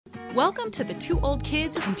Welcome to the Two Old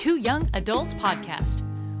Kids and Two Young Adults podcast.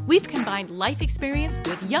 We've combined life experience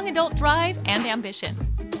with young adult drive and ambition.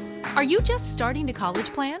 Are you just starting to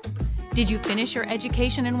college plan? Did you finish your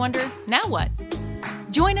education and wonder, now what?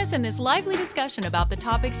 Join us in this lively discussion about the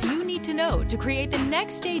topics you need to know to create the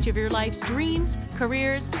next stage of your life's dreams,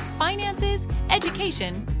 careers, finances,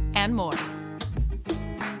 education, and more.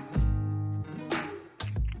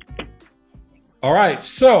 All right,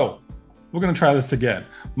 so we're going to try this again.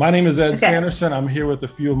 My name is Ed Sanderson. I'm here with a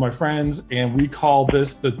few of my friends, and we call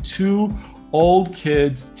this the Two Old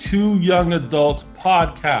Kids, Two Young Adults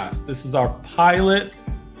podcast. This is our pilot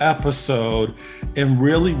episode, and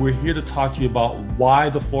really we're here to talk to you about why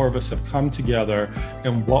the four of us have come together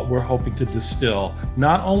and what we're hoping to distill,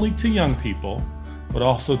 not only to young people, but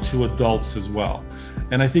also to adults as well.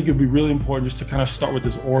 And I think it'd be really important just to kind of start with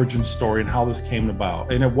this origin story and how this came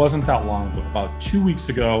about. And it wasn't that long ago. About 2 weeks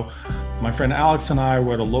ago, my friend Alex and I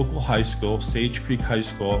were at a local high school, Sage Creek High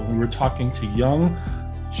School, and we were talking to young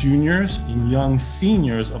juniors and young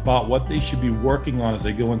seniors about what they should be working on as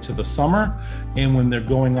they go into the summer and when they're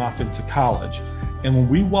going off into college. And when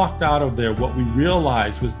we walked out of there, what we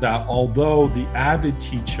realized was that although the avid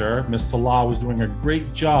teacher, Ms. Salah, was doing a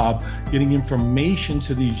great job getting information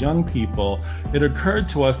to these young people, it occurred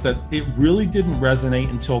to us that it really didn't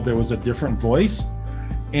resonate until there was a different voice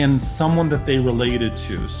and someone that they related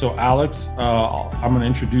to. So Alex, I'm going to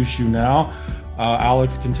introduce you now.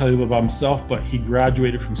 Alex can tell you about himself, but he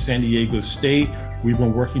graduated from San Diego State. We've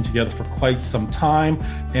been working together for quite some time.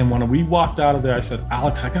 And when we walked out of there, I said,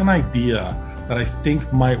 Alex, I got an idea that I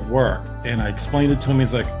think might work. And I explained it to him.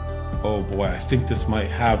 He's like, oh boy, I think this might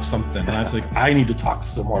have something. And I was like, I need to talk to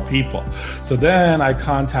some more people. So then I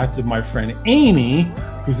contacted my friend Amy,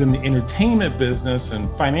 who's in the entertainment business and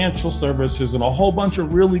financial services and a whole bunch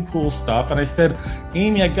of really cool stuff. And I said,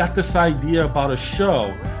 Amy, I got this idea about a show.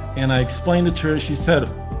 And I explained it to her, and she said,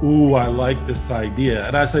 ooh, I like this idea.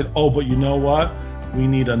 And I said, oh, but you know what? We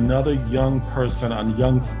need another young person, a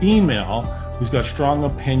young female who's got strong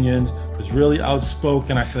opinions, is really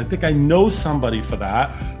outspoken. I said, I think I know somebody for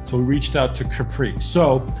that. So we reached out to Capri.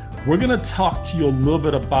 So we're gonna talk to you a little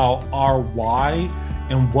bit about our why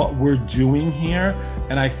and what we're doing here.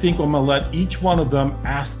 And I think I'm gonna let each one of them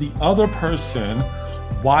ask the other person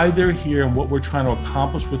why they're here and what we're trying to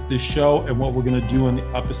accomplish with this show and what we're gonna do in the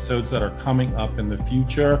episodes that are coming up in the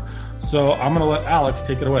future. So I'm gonna let Alex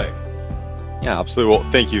take it away. Yeah, absolutely.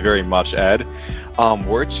 Well, thank you very much, Ed.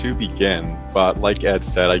 Where to begin? But like Ed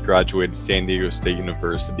said, I graduated San Diego State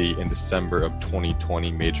University in December of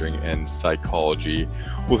 2020, majoring in psychology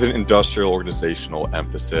with an industrial organizational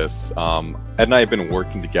emphasis. Ed and I have been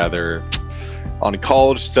working together on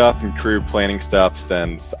college stuff and career planning stuff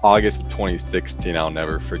since August of 2016, I'll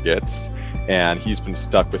never forget. And he's been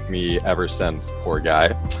stuck with me ever since, poor guy.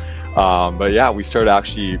 But yeah, we started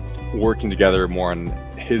actually working together more on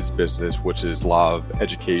his business, which is law of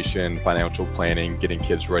education, financial planning, getting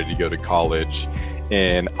kids ready to go to college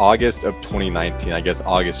in August of 2019. I guess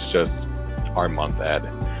August is just our month, Ed.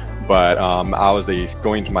 But I was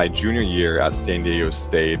going to my junior year at San Diego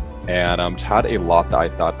State and had a lot that I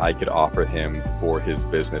thought I could offer him for his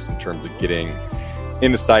business in terms of getting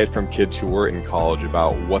insight from kids who were in college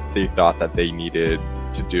about what they thought that they needed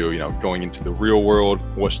to do, going into the real world,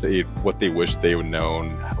 what they wish they would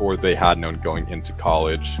known or they had known going into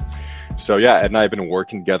college. So yeah, Ed and I have been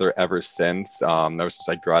working together ever since. Ever since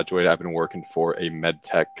I graduated, I've been working for a med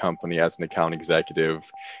tech company as an account executive.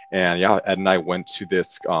 And yeah, Ed and I went to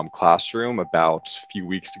this classroom about a few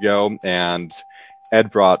weeks ago, and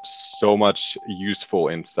Ed brought so much useful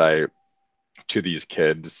insight to these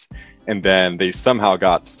kids. And then they somehow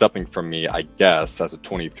got something from me, I guess, as a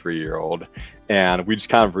 23-year-old. And we just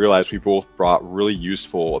kind of realized we both brought really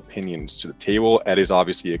useful opinions to the table. Ed is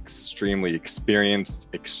obviously extremely experienced,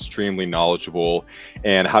 extremely knowledgeable.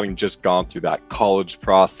 And having just gone through that college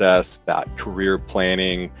process, that career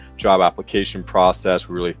planning, job application process,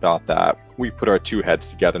 we really thought that we put our two heads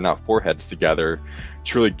together, not four heads together,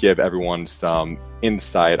 to really give everyone some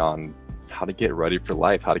insight on how to get ready for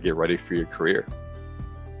life, how to get ready for your career.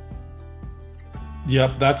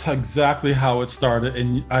 Yep, that's exactly how it started.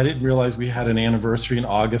 And I didn't realize we had an anniversary in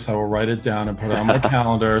August. I will write it down and put it on my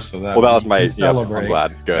calendar so that well, that was my celebrate I'm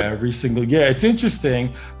glad. Good. Every single year. It's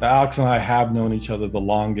interesting that Alex and I have known each other the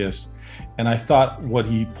longest. And I thought what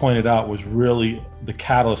he pointed out was really the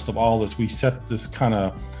catalyst of all this. We set this kind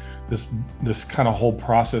of whole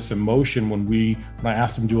process in motion when I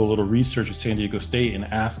asked him to do a little research at San Diego State and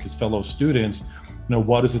ask his fellow students,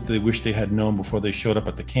 what is it they wish they had known before they showed up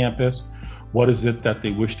at the campus? What is it that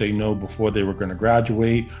they wish they know before they were going to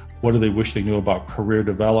graduate? what do they wish they knew about career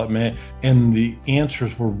development? And the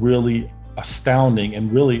answers were really astounding.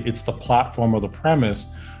 And really, it's the platform or the premise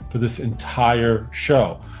for this entire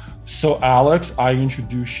show. So Alex, I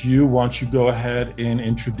introduce you. Why don't you go ahead and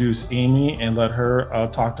introduce Amy and let her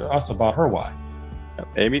talk to us about her why.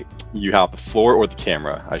 Amy, you have the floor, or the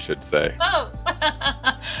camera, I should say. Both.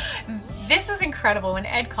 This was incredible when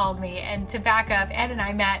Ed called me, and to back up, Ed and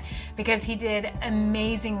I met because he did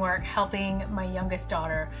amazing work helping my youngest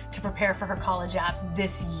daughter to prepare for her college apps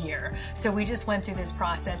this year. So we just went through this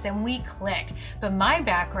process and we clicked. But my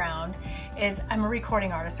background is I'm a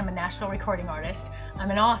recording artist. I'm a Nashville recording artist. I'm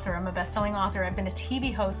an author. I'm a best-selling author. I've been a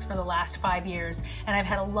TV host for the last 5 years, and I've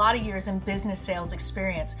had a lot of years in business sales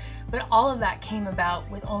experience. But all of that came about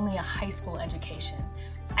with only a high school education.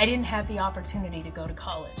 I didn't have the opportunity to go to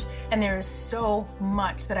college. And there is so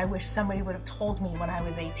much that I wish somebody would have told me when I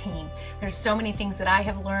was 18. There's so many things that I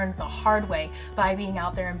have learned the hard way by being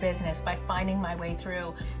out there in business, by finding my way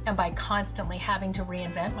through, and by constantly having to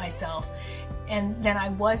reinvent myself. And then I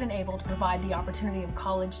wasn't able to provide the opportunity of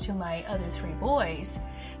college to my other 3 boys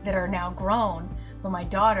that are now grown, but my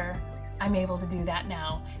daughter, I'm able to do that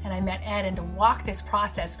now. And I met Ed, and to walk this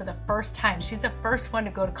process for the first time. She's the first one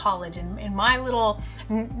to go to college in my little,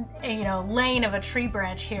 lane of a tree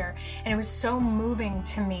branch here. And it was so moving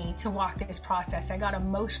to me to walk this process. I got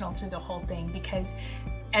emotional through the whole thing because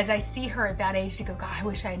as I see her at that age, to go, God, I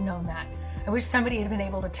wish I had known that. I wish somebody had been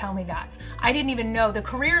able to tell me that. I didn't even know the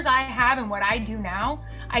careers I have and what I do now,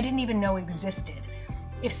 I didn't even know existed.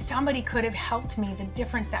 If somebody could have helped me, the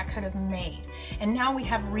difference that could have made. And now we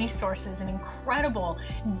have resources and incredible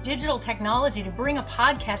digital technology to bring a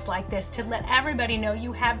podcast like this to let everybody know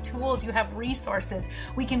you have tools, you have resources,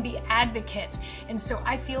 we can be advocates. And so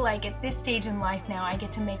I feel like at this stage in life now, I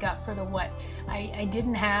get to make up for what I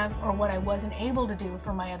didn't have or what I wasn't able to do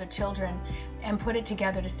for my other children, and put it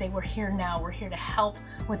together to say we're here now, we're here to help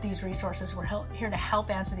with these resources, we're here to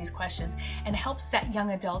help answer these questions and help set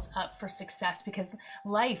young adults up for success, because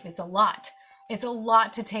life is a lot. It's a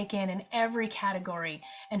lot to take in every category.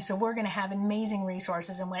 And so we're going to have amazing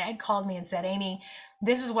resources. And when Ed called me and said, Amy,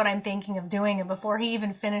 this is what I'm thinking of doing, and before he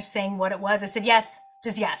even finished saying what it was, I said, yes,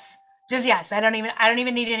 just yes. Just yes. I don't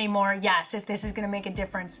even need any more. Yes, if this is going to make a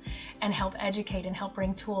difference and help educate and help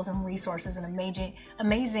bring tools and resources and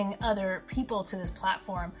amazing other people to this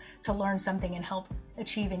platform to learn something and help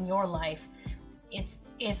achieve in your life,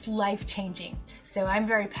 it's life-changing. So I'm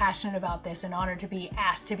very passionate about this and honored to be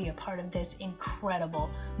asked to be a part of this incredible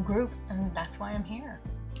group, and that's why I'm here.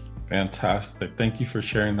 Fantastic. Thank you for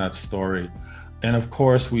sharing that story. And of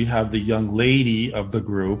course, we have the young lady of the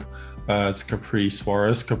group. It's Capri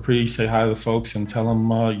Suarez. Capri, say hi to the folks and tell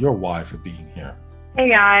them your why for being here. Hey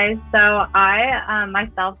guys, so I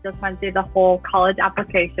myself just went through the whole college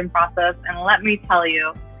application process, and let me tell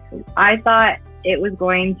you, I thought it was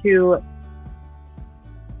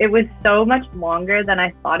so much longer than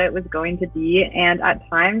I thought it was going to be, and at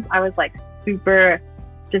times I was like super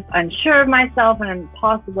just unsure of myself, and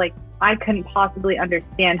I couldn't possibly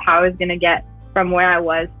understand how I was going to get from where I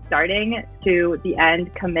was starting to the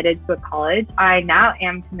end committed to a college. I now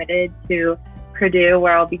am committed to Purdue,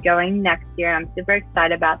 where I'll be going next year. I'm super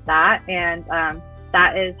excited about that. And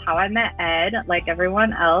that is how I met Ed, like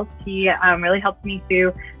everyone else. He really helped me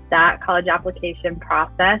through that college application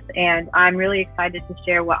process. And I'm really excited to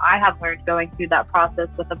share what I have learned going through that process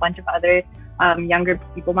with a bunch of other younger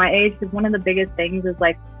people my age. Because one of the biggest things is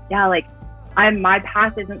my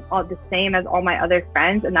path isn't all the same as all my other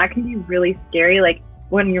friends, and that can be really scary. Like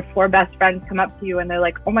when your 4 best friends come up to you and they're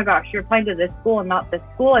like, oh my gosh, you're applying to this school and not this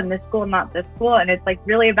school, and this school and not this school. And it's like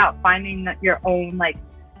really about finding your own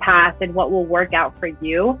path and what will work out for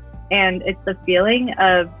you. And it's the feeling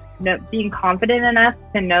of being confident enough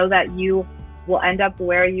to know that you will end up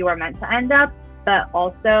where you are meant to end up, but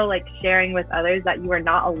also sharing with others that you are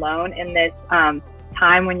not alone in this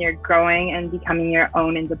time when you're growing and becoming your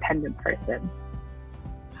own independent person.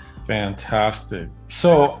 Fantastic.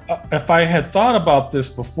 So if I had thought about this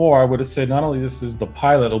before, I would have said not only this is the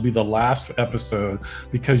pilot, it'll be the last episode,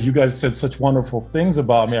 because you guys said such wonderful things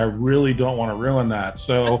about me. I really don't want to ruin that.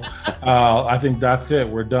 So I think that's it.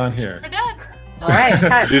 We're done here. We're done. All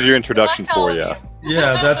right. Here's your introduction for you.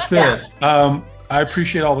 Yeah, that's it. I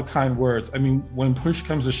appreciate all the kind words. I mean, when push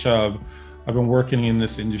comes to shove, I've been working in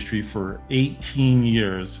this industry for 18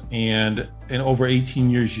 years, and in over 18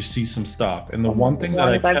 years, you see some stuff. And the one thing that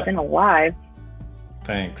I've been alive.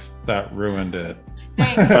 Thanks. That ruined it.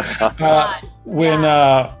 Thanks.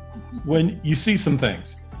 When you see some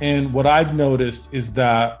things, and what I've noticed is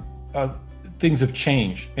that things have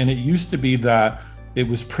changed. And it used to be that it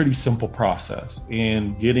was pretty simple process,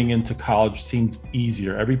 and getting into college seemed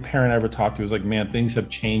easier. Every parent I ever talked to was like, man, things have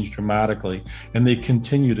changed dramatically, and they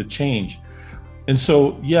continue to change. And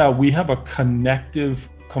so, yeah, we have a connective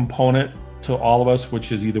component to all of us,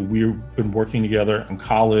 which is either we've been working together in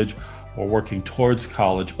college or working towards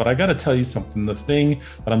college. But I got to tell you something, the thing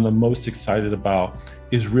that I'm the most excited about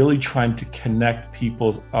is really trying to connect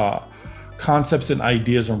people's concepts and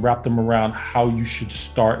ideas and wrap them around how you should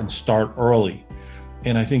start early.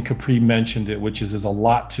 And I think Capri mentioned it, which is there's a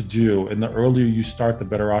lot to do. And the earlier you start, the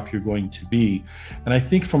better off you're going to be. And I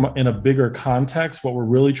think in a bigger context, what we're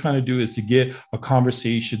really trying to do is to get a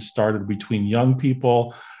conversation started between young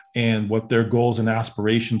people and what their goals and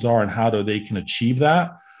aspirations are and how they can achieve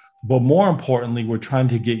that. But more importantly, we're trying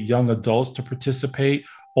to get young adults to participate,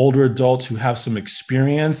 older adults who have some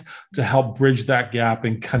experience to help bridge that gap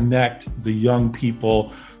and connect the young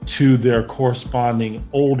people to their corresponding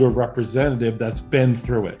older representative that's been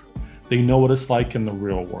through it. They know what it's like in the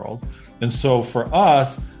real world. And so for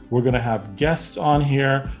us, we're going to have guests on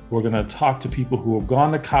here. We're going to talk to people who have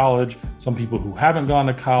gone to college, some people who haven't gone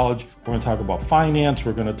to college. We're going to talk about finance.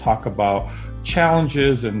 We're going to talk about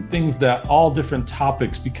challenges and things that all different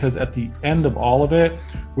topics, because at the end of all of it,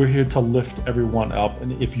 we're here to lift everyone up.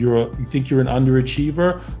 And if you think you're an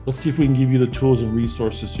underachiever, let's see if we can give you the tools and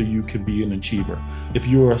resources so you can be an achiever. If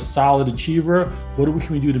you're a solid achiever, what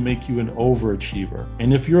can we do to make you an overachiever?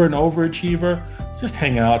 And if you're an overachiever, let's just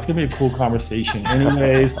hang out. It's gonna be a cool conversation.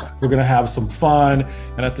 Anyways, we're gonna have some fun,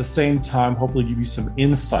 and at the same time, hopefully give you some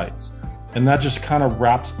insights. And that just kind of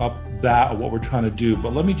wraps up that what we're trying to do.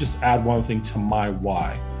 But let me just add one thing to my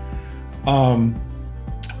why.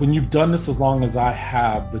 When you've done this as long as I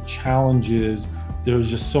have, the challenge is there's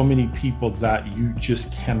just so many people that you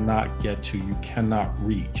just cannot get to, you cannot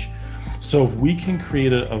reach. So if we can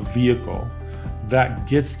create a vehicle that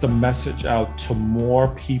gets the message out to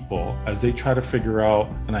more people as they try to figure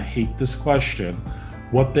out, and I hate this question,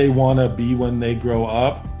 what they want to be when they grow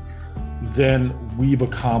up, then we've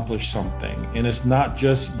accomplished something. And it's not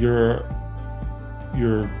just your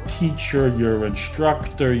teacher, your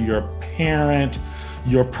instructor, your parent,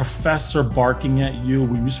 your professor barking at you.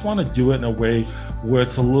 We just want to do it in a way where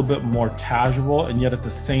it's a little bit more casual, and yet at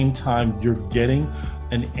the same time, you're getting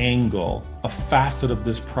an angle, a facet of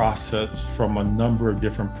this process from a number of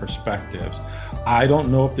different perspectives. I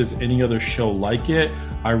don't know if there's any other show like it.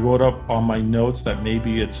 I wrote up on my notes that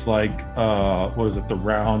maybe it's like, the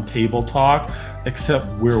round table talk, except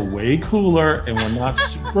we're way cooler and we're not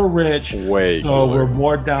super rich. Way so cooler. We're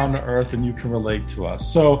more down to earth and you can relate to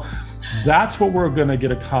us. So that's what we're going to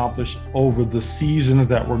get accomplished over the seasons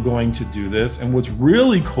that we're going to do this. And what's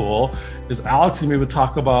really cool is Alex is going to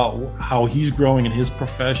talk about how he's growing in his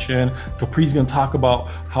profession. Capri's going to talk about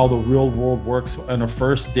how the real world works on her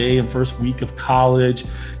first day and first week of college.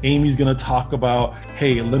 Amy's going to talk about,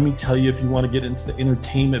 hey, let me tell you, if you want to get into the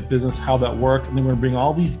entertainment business, how that works. And then we're going to bring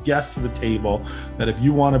all these guests to the table that if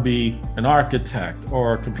you want to be an architect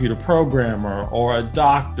or a computer programmer or a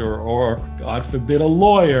doctor or, God forbid, a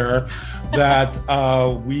lawyer,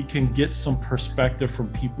 that we can get some perspective from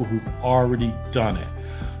people who've already done it.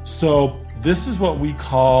 So this is what we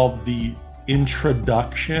call the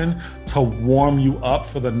introduction to warm you up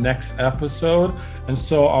for the next episode. And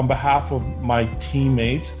so on behalf of my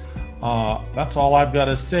teammates, that's all I've got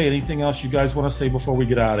to say. Anything else you guys want to say before we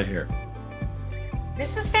get out of here?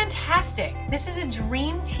 This is fantastic. This is a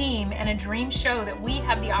dream team and a dream show that we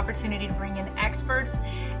have the opportunity to bring in experts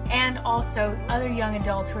and also other young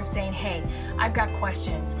adults who are saying, hey, I've got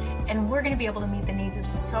questions. And we're going to be able to meet the needs of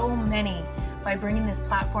so many by bringing this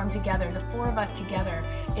platform together. The four of us together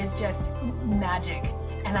is just magic.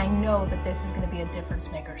 And I know that this is going to be a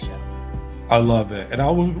difference maker show. I love it. And I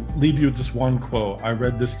will leave you with this one quote. I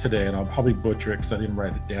read this today and I'll probably butcher it because I didn't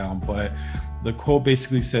write it down. But the quote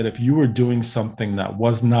basically said, if you were doing something that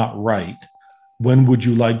was not right, when would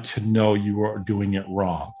you like to know you were doing it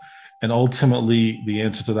wrong? And ultimately, the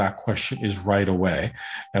answer to that question is right away.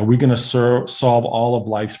 And we're going to solve all of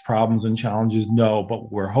life's problems and challenges? No, but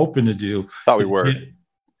what we're hoping to do. Thought we were.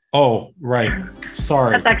 Oh, right.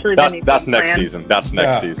 Sorry. That's actually that's next season. That's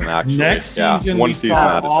next season, actually. Next season, one we season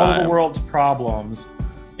solve at a all time. the world's problems.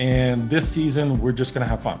 And this season, we're just going to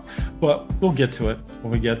have fun. But we'll get to it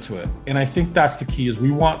when we get to it. And I think that's the key, is we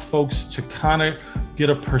want folks to kind of get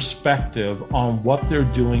a perspective on what they're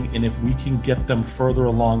doing. And if we can get them further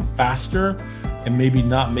along faster and maybe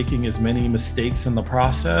not making as many mistakes in the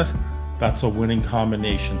process, that's a winning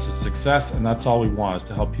combination to success. And that's all we want, is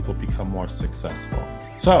to help people become more successful.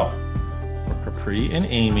 So for Capri and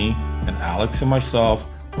Amy and Alex and myself,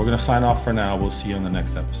 we're going to sign off for now. We'll see you on the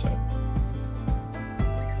next episode.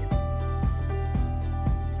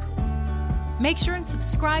 Make sure and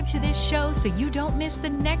subscribe to this show so you don't miss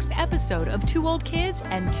the next episode of Two Old Kids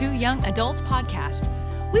and Two Young Adults podcast.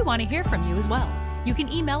 We want to hear from you as well. You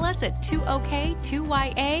can email us at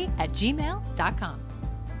 2OK2YA@gmail.com.